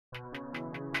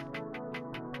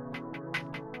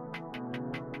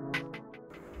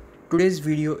Today's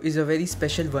video is a very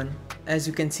special one. As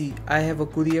you can see, I have a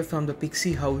courier from the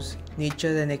Peixe House,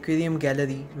 Nature and Aquarium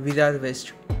Gallery, Virar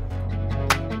West.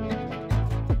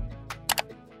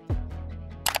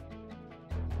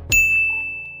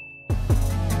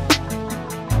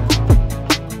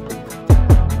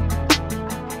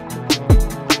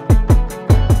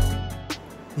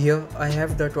 Here I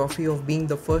have the trophy of being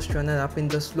the first runner-up in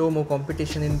the Slo-Mo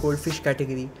competition in Goldfish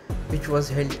category, which was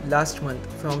held last month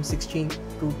from 16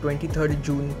 to 23rd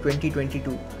June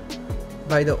 2022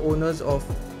 by the owners of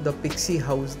the Peixe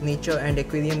House Nature and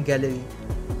Aquarium Gallery,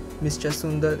 Mr.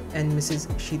 Sundar and Mrs.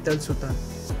 Shital Sutar,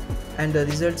 and the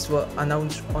results were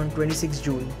announced on 26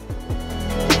 June.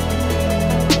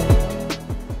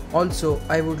 Also,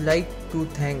 I would like to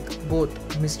thank both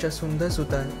Mr. Sundar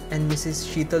Sutar and Mrs.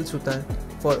 Shital Sutar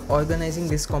for organizing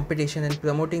this competition and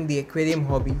promoting the aquarium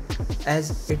hobby,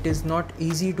 as it is not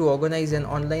easy to organize an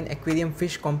online aquarium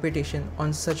fish competition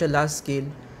on such a large scale,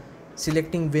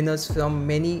 selecting winners from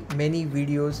many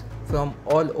videos from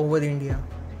all over India.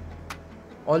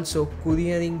 Also,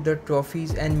 couriering the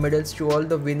trophies and medals to all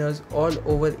the winners all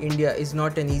over India is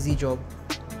not an easy job.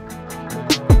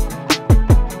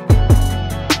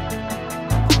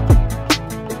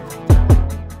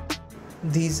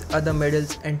 These are the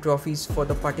medals and trophies for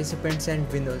the participants and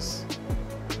winners.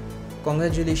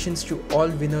 Congratulations to all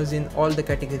winners in all the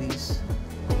categories.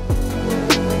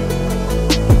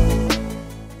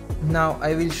 Now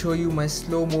I will show you my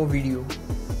Slo-Mo video.